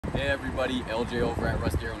Hey everybody, LJ over at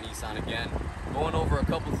Russ Darrow Nissan again. Going over a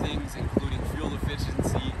couple things including fuel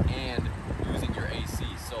efficiency and using your AC.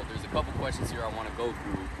 So there's a couple questions here I want to go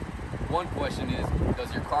through. One question is,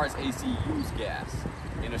 does your car's AC use gas?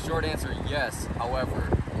 In a short answer, yes. However,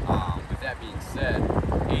 with that being said,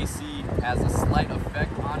 AC has a slight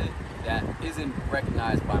effect on it that isn't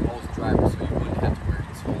recognized by most drivers, so you wouldn't have to worry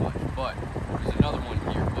too much. But there's another one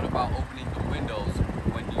here. What about opening the windows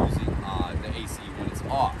when using the AC when it's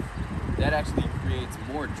off? That actually creates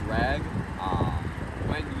more drag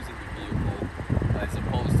when using the vehicle as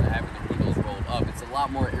opposed to having the windows rolled up. It's a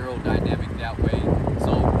lot more aerodynamic that way.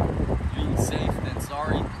 So being safe than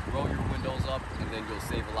sorry, roll your windows up and then you'll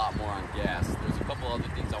save a lot more on gas. There's a couple other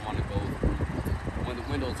things I want to go through. When the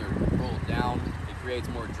windows are rolled down, it creates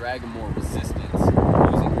more drag and more resistance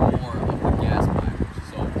using more of the gas mileage.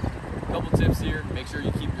 So a couple tips here: make sure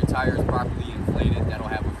you keep your tires properly inflated. That'll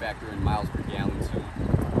have a factor in miles per gallon too.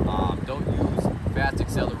 Don't use fast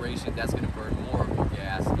acceleration, that's going to burn more of your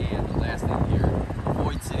gas. And the last thing here,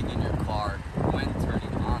 avoid sitting in your car when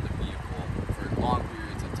turning on the vehicle for long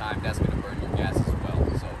periods of time. That's going to burn your gas as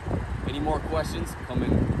well. So any more questions, come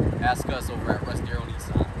and ask us over at Russ Darrow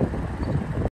Nissan.